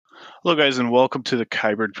Hello, guys, and welcome to the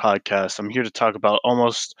Kybrid podcast. I'm here to talk about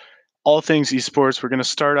almost all things esports. We're going to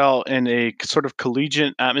start out in a sort of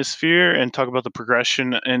collegiate atmosphere and talk about the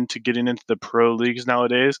progression into getting into the pro leagues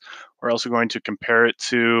nowadays. We're also going to compare it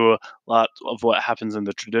to a lot of what happens in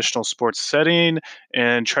the traditional sports setting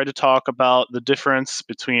and try to talk about the difference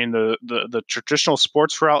between the traditional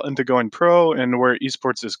sports route into going pro and where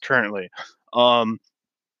esports is currently. Um,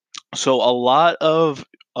 so a lot of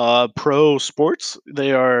pro sports,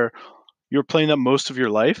 you're playing them most of your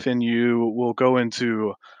life, and you will go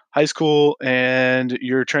into high school and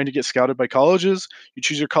you're trying to get scouted by colleges. You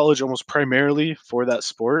choose your college almost primarily for that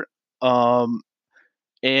sport. Um,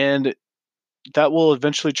 and that will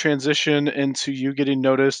eventually transition into you getting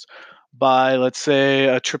noticed by, let's say,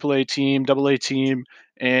 a AAA team, AA team,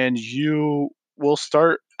 and you will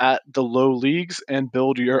start at the low leagues and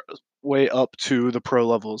build your way up to the pro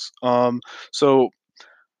levels. So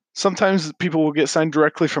sometimes people will get signed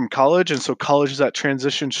directly from college, and so college is that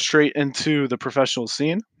transition straight into the professional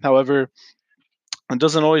scene. However, it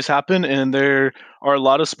doesn't always happen, and there are a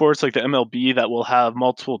lot of sports like the MLB that will have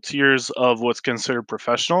multiple tiers of what's considered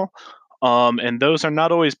professional. And those are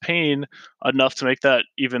not always paying enough to make that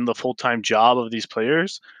even the full time job of these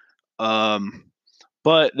players. Um,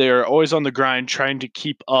 but they're always on the grind trying to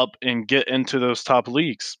keep up and get into those top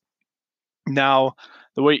leagues. Now,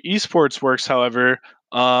 the way esports works, however,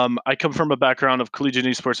 I come from a background of collegiate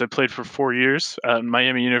esports. I played for 4 years at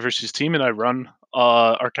Miami University's team, and I run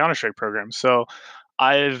our Counter Strike program. So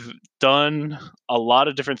I've done a lot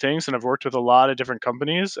of different things, and I've worked with a lot of different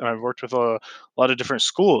companies, and I've worked with a lot of different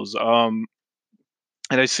schools. And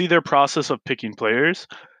I see their process of picking players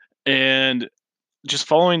and just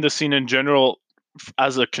following the scene in general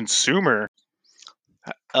as a consumer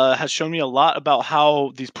has shown me a lot about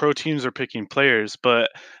how these pro teams are picking players.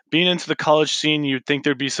 But being into the college scene, you'd think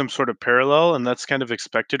there'd be some sort of parallel, and that's kind of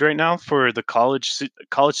expected right now for the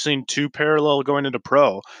college scene to parallel going into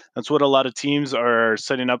pro. That's what a lot of teams are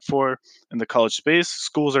setting up for in the college space.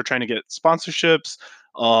 Schools are trying to get sponsorships,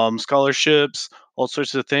 scholarships, all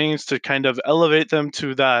sorts of things to kind of elevate them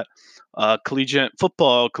to that collegiate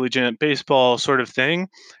football, collegiate baseball sort of thing,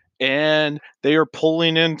 and they are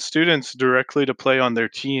pulling in students directly to play on their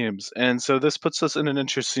teams. And so this puts us in an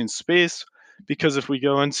interesting space because if we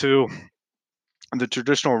go into the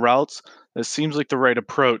traditional routes, this seems like the right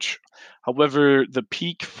approach. However, the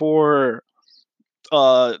peak for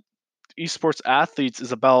uh, esports athletes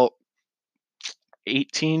is about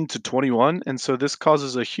 18 to 21. And so this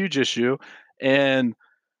causes a huge issue. And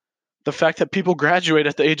the fact that people graduate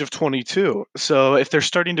at the age of 22. So if they're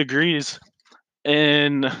starting degrees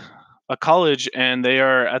in a college and they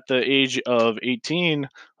are at the age of 18,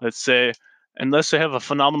 let's say, unless they have a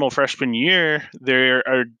phenomenal freshman year, they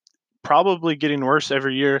are probably getting worse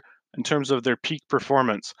every year in terms of their peak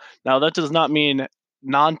performance. Now, that does not mean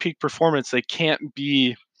non peak performance, they can't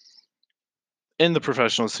be in the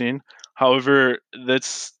professional scene. However,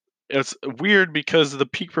 it's weird because the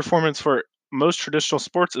peak performance for most traditional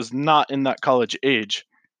sports is not in that college age.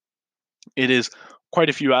 It is quite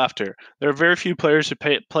a few after. There are very few players who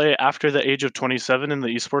play after the age of 27 in the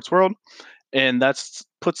esports world, and that's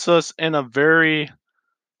puts us in a very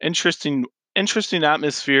interesting interesting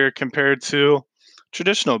atmosphere compared to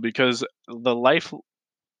traditional because the life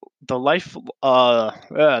the length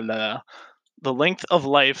of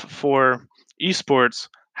life for esports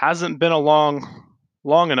hasn't been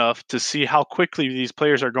long enough to see how quickly these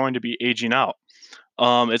players are going to be aging out.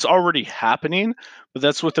 It's already happening, but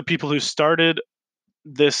that's with the people who started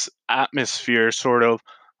this atmosphere sort of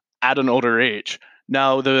at an older age.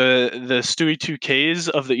 Now the Stewie 2Ks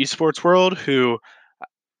of the esports world who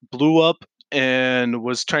blew up and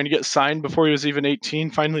was trying to get signed before he was even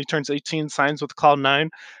 18, finally turns 18, signs with Cloud9,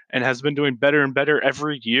 and has been doing better and better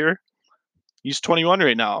every year. He's 21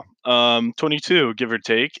 right now, 22, give or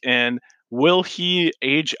take. And will he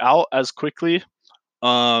age out as quickly?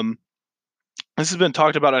 Um, this has been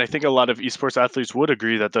talked about, and I think a lot of esports athletes would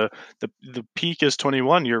agree that the peak is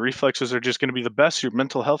 21. Your reflexes are just going to be the best. Your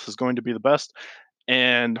mental health is going to be the best,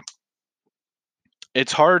 and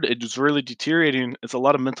it's hard. It's really deteriorating. It's a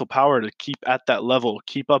lot of mental power to keep at that level,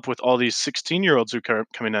 keep up with all these 16-year-olds who are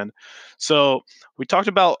coming in. So we talked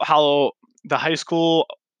about how the high school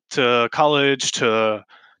to college to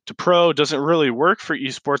pro doesn't really work for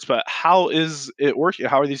esports, but how is it working?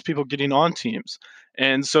 How are these people getting on teams?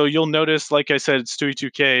 And so you'll notice, like I said, Stewie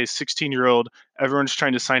 2K, 16-year-old, everyone's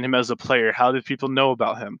trying to sign him as a player. How do people know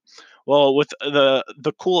about him? Well, with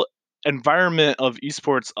the cool environment of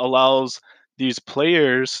esports allows these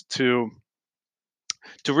players to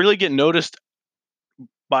really get noticed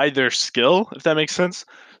by their skill, if that makes sense.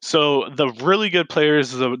 So the really good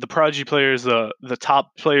players, the prodigy players, the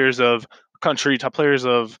top players of country, top players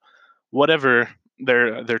of whatever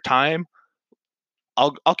their time.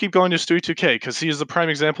 I'll keep going to Stewie 2K because he is the prime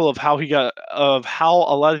example of how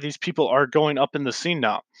a lot of these people are going up in the scene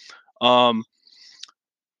now. Um,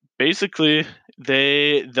 Basically,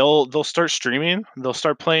 they'll start streaming. They'll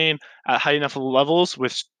start playing at high enough levels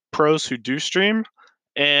with pros who do stream,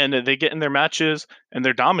 and they get in their matches and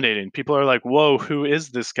they're dominating. People are like, "Whoa, who is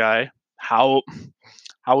this guy? How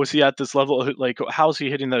is he at this level? Like, how is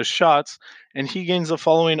he hitting those shots?" And he gains a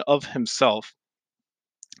following of himself.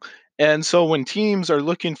 And so when teams are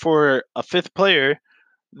looking for a fifth player,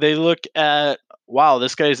 they look at, wow,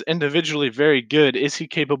 this guy is individually very good. Is he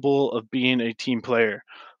capable of being a team player?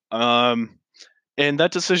 Um, and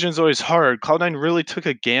that decision is always hard. Cloud9 really took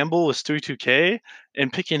a gamble with Stewie 2K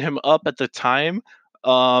and picking him up at the time.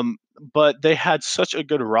 But they had such a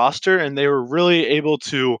good roster and they were really able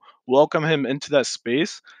to welcome him into that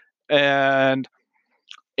space. And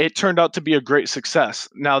it turned out to be a great success.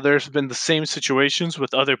 Now, there's been the same situations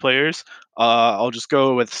with other players. I'll just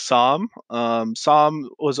go with Sam. Sam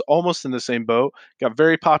was almost in the same boat. Got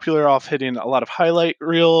very popular off hitting a lot of highlight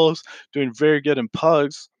reels, doing very good in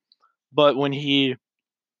pugs. But when he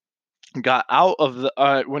got out of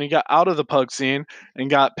the pug scene and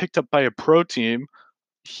got picked up by a pro team,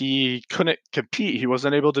 he couldn't compete. He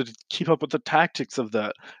wasn't able to keep up with the tactics of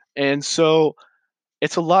that, and so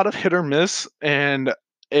it's a lot of hit or miss, and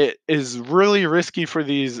it is really risky for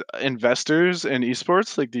these investors in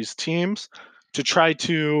esports, like these teams, to try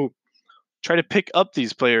to pick up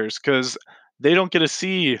these players because they don't get to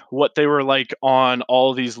see what they were like on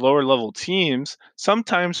all these lower level teams.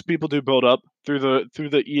 Sometimes people do build up through the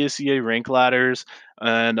ESEA rank ladders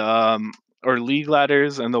and or league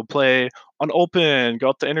ladders, and they'll play on open, go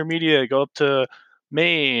up to intermediate, go up to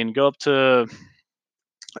main, go up to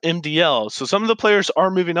MDL. So some of the players are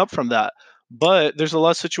moving up from that. But there's a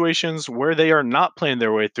lot of situations where they are not playing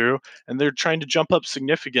their way through and they're trying to jump up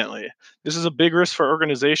significantly. This is a big risk for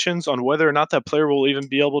organizations on whether or not that player will even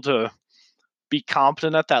be able to be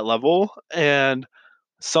competent at that level. And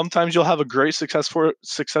sometimes you'll have a great success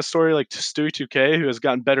story like Stewie 2K, who has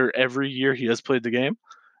gotten better every year he has played the game.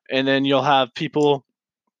 And then you'll have people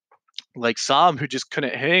like Sam who just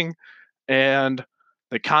couldn't hang, and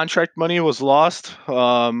the contract money was lost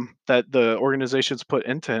that the organizations put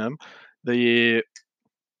into him. The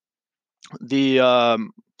the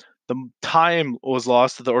um, the time was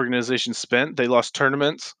lost that the organization spent. They lost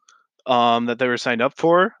tournaments that they were signed up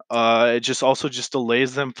for. It just also just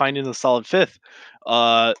delays them finding the solid fifth.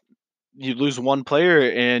 Uh, you lose one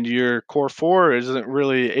player and your core four isn't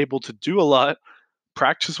really able to do a lot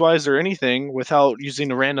practice wise or anything without using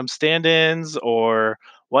the random stand-ins or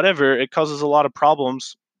whatever. It causes a lot of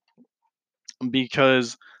problems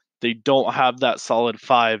because they don't have that solid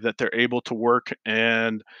five that they're able to work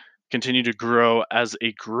and continue to grow as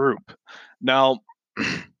a group. Now,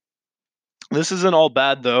 this isn't all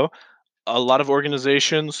bad though. A lot of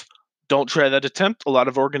organizations don't try that attempt. A lot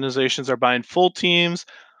of organizations are buying full teams,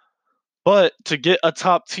 but to get a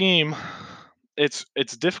top team, it's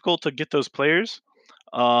difficult to get those players.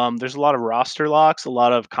 There's a lot of roster locks, a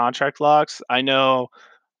lot of contract locks. I know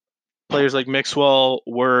players like Mixwell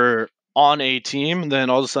were on a team, then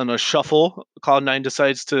all of a sudden a shuffle. Cloud9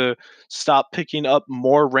 decides to stop picking up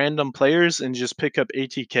more random players and just pick up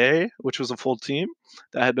ATK, which was a full team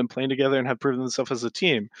that had been playing together and had proven themselves as a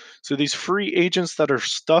team. So these free agents that are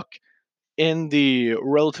stuck in the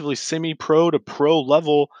relatively semi-pro to pro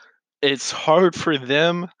level, it's hard for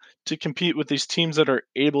them to compete with these teams that are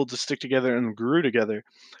able to stick together and grew together.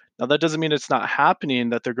 Now that doesn't mean it's not happening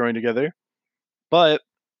that they're growing together, but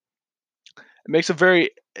it makes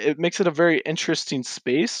it a very interesting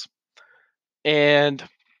space. And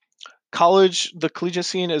the collegiate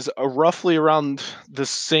scene is roughly around the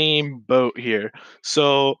same boat here.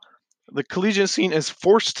 So the collegiate scene is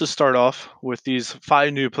forced to start off with these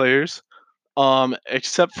 5 new players,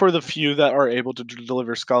 except for the few that are able to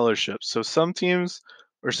deliver scholarships. So some teams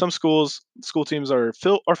or some school teams are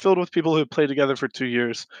filled with people who play together for 2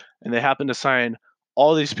 years, and they happen to sign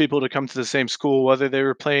all these people to come to the same school, whether they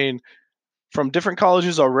were playing from different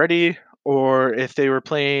colleges already, or if they were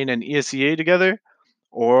playing an ESEA together,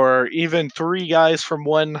 or even 3 guys from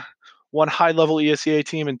one high level ESEA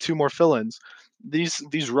team and 2 more fill-ins.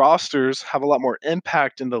 These rosters have a lot more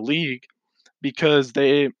impact in the league because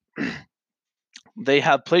they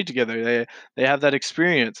have played together. They have that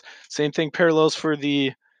experience. Same thing parallels for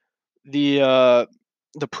the uh,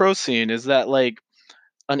 the pro scene is that like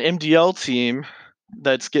an MDL team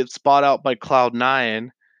that gets bought out by Cloud9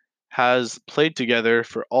 has played together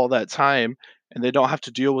for all that time, and they don't have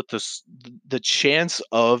to deal with the chance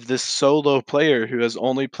of this solo player who has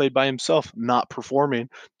only played by himself not performing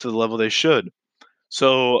to the level they should.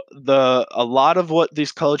 So a lot of what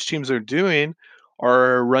these college teams are doing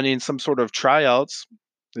are running some sort of tryouts.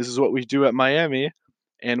 This is what we do at Miami,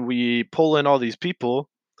 and we pull in all these people.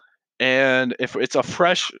 And if it's a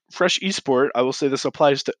fresh esport, I will say this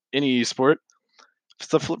applies to any esport. If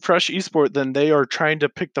it's a fresh esport, then they are trying to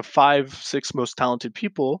pick the 5, 6 most talented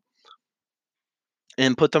people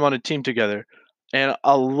and put them on a team together. And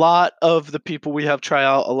a lot of the people we have try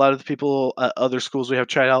out, a lot of the people at other schools we have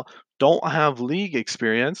tried out, don't have league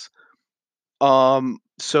experience.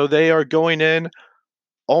 So they are going in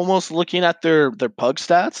almost looking at their pug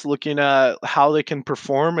stats, looking at how they can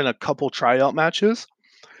perform in a couple tryout matches,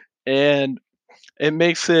 and it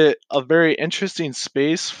makes it a very interesting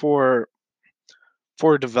space for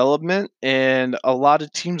development. And a lot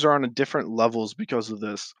of teams are on a different levels because of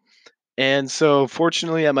this. And so,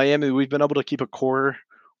 fortunately, at Miami, we've been able to keep a core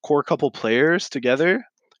couple players together,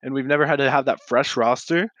 and we've never had to have that fresh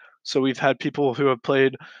roster. So we've had people who have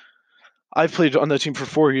played. I've played on the team for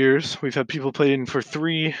 4 years. We've had people playing for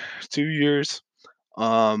 2 years,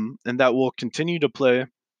 and that will continue to play.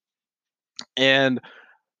 And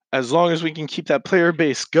as long as we can keep that player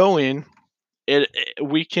base going,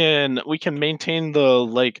 we can maintain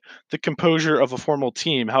the composure of a formal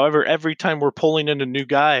team. However, every time we're pulling in a new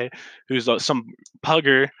guy who's some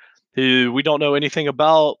pugger who we don't know anything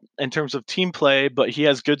about in terms of team play, but he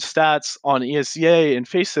has good stats on ESEA and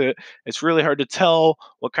Face It, it's really hard to tell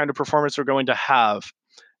what kind of performance we're going to have.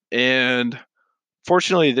 And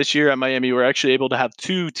fortunately, this year at Miami, we're actually able to have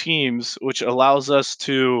 2 teams, which allows us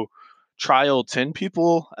to trial 10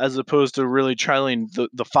 people as opposed to really trialing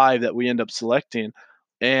the 5 that we end up selecting.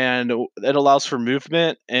 And it allows for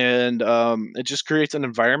movement, and it just creates an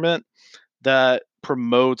environment that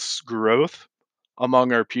promotes growth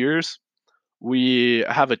among our peers. We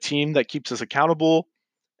have a team that keeps us accountable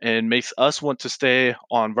and makes us want to stay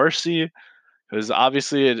on varsity, because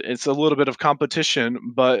obviously it's a little bit of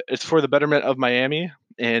competition, but it's for the betterment of Miami.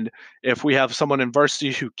 And if we have someone in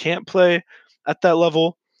varsity who can't play at that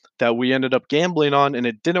level that we ended up gambling on and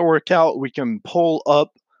it didn't work out, we can pull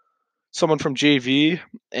up someone from JV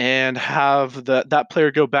and have that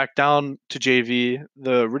player go back down to JV,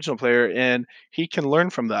 the original player, and he can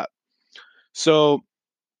learn from that. So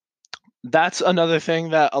that's another thing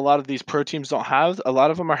that a lot of these pro teams don't have. A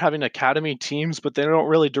lot of them are having academy teams, but they don't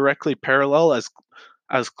really directly parallel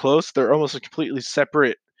as close. They're almost a completely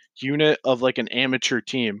separate unit of like an amateur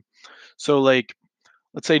team. So like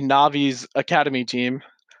let's say Navi's academy team,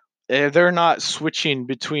 they're not switching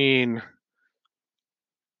between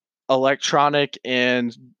electronic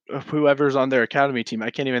and whoever's on their academy team. I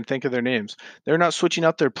can't even think of their names. They're not switching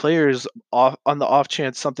out their players off on the off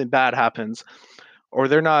chance something bad happens, or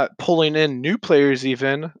they're not pulling in new players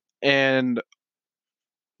even and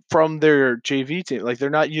from their JV team. Like they're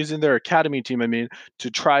not using their academy team, I mean, to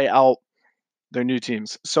try out their new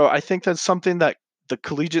teams. So I think that's something that the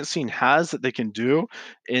collegiate scene has that they can do.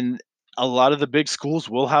 And a lot of the big schools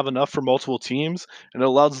will have enough for multiple teams, and it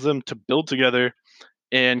allows them to build together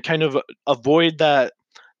and kind of avoid that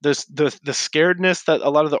the scaredness that a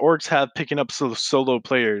lot of the orgs have picking up solo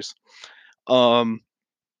players.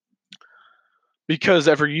 Because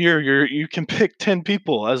every year you can pick 10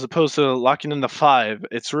 people as opposed to locking in the 5.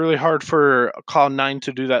 It's really hard for Cloud9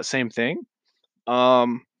 to do that same thing.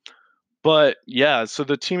 Um, but yeah, so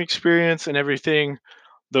the team experience and everything,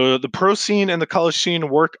 the pro scene and the college scene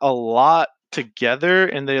work a lot together,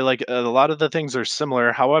 and they like a lot of the things are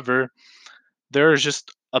similar. However, there's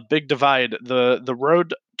just a big divide. The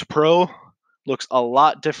road to pro looks a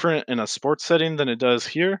lot different in a sports setting than it does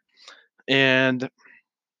here, and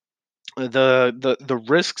the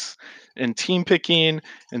risks and team picking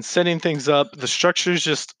and setting things up, the structure is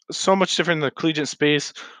just so much different in the collegiate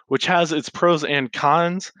space, which has its pros and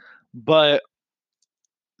cons. But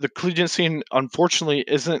the collegiate scene unfortunately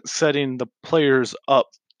isn't setting the players up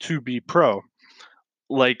to be pro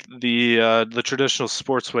like the traditional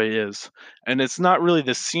sports way is. And it's not really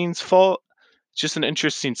the scene's fault. It's just an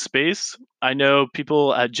interesting space. I know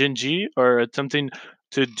people at Gen G are attempting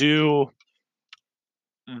to do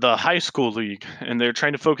the high school league, and they're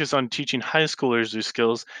trying to focus on teaching high schoolers these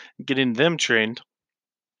skills, getting them trained,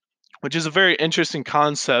 which is a very interesting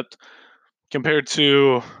concept compared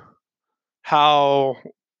to how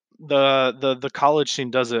the college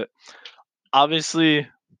scene does it. Obviously,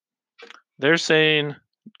 they're saying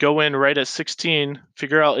go in right at 16,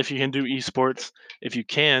 figure out if you can do esports. If you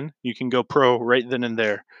can, you can go pro right then and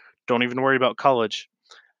there. Don't even worry about college.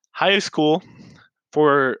 High school,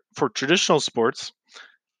 For traditional sports,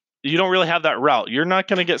 you don't really have that route. You're not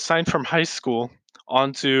going to get signed from high school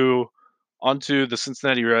onto the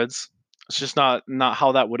Cincinnati Reds. It's just not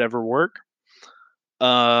how that would ever work.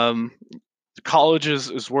 Um,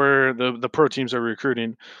 Colleges is where the pro teams are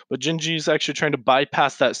recruiting, but Gen G is actually trying to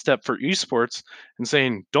bypass that step for esports and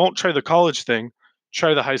saying, don't try the college thing,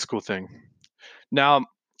 try the high school thing. Now,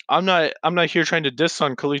 I'm not here trying to diss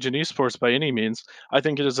on collegiate esports by any means. I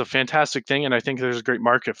think it is a fantastic thing, and I think there's a great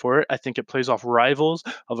market for it. I think it plays off rivals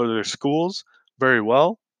of other schools very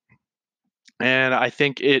well, and I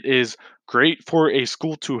think it is great for a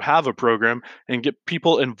school to have a program and get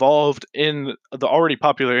people involved in the already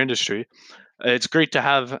popular industry. It's great to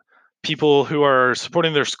have people who are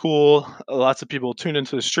supporting their school. Lots of people tune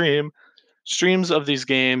into the streams of these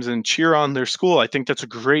games and cheer on their school. I think that's a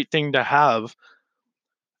great thing to have.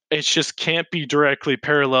 It just can't be directly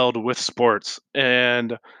paralleled with sports,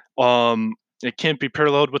 and it can't be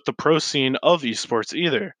paralleled with the pro scene of esports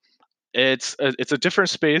either. It's a different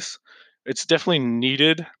space. It's definitely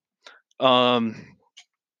needed um,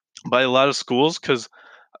 by a lot of schools because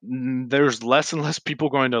there's less and less people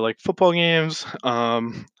going to like football games,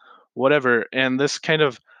 whatever, and this kind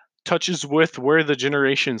of touches with where the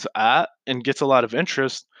generation's at and gets a lot of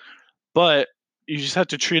interest. But you just have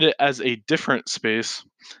to treat it as a different space,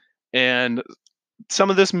 and some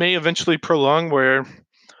of this may eventually prolong where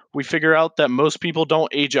we figure out that most people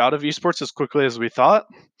don't age out of esports as quickly as we thought.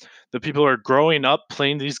 The people are growing up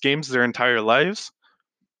playing these games their entire lives.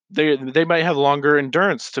 They might have longer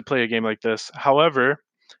endurance to play a game like this. However,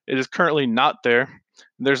 it is currently not there.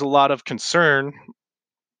 There's a lot of concern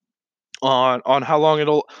on how long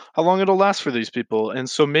it'll last for these people. And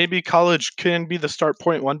so maybe college can be the start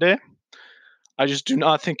point one day. I just do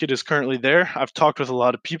not think it is currently there. I've talked with a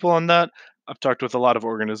lot of people on that. I've talked with a lot of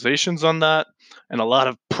organizations on that, and a lot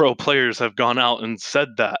of pro players have gone out and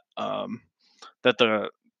said that the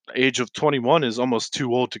age of 21 is almost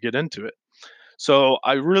too old to get into it. So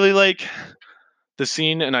I really like the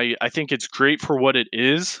scene, and I think it's great for what it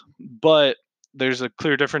is, but there's a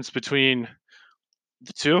clear difference between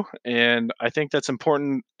the two, and I think that's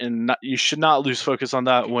important, and you should not lose focus on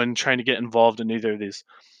that when trying to get involved in either of these.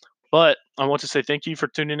 But I want to say thank you for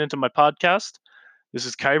tuning into my podcast. This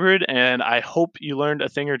is Kybrid, and I hope you learned a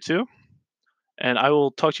thing or two, and I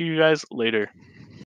will talk to you guys later.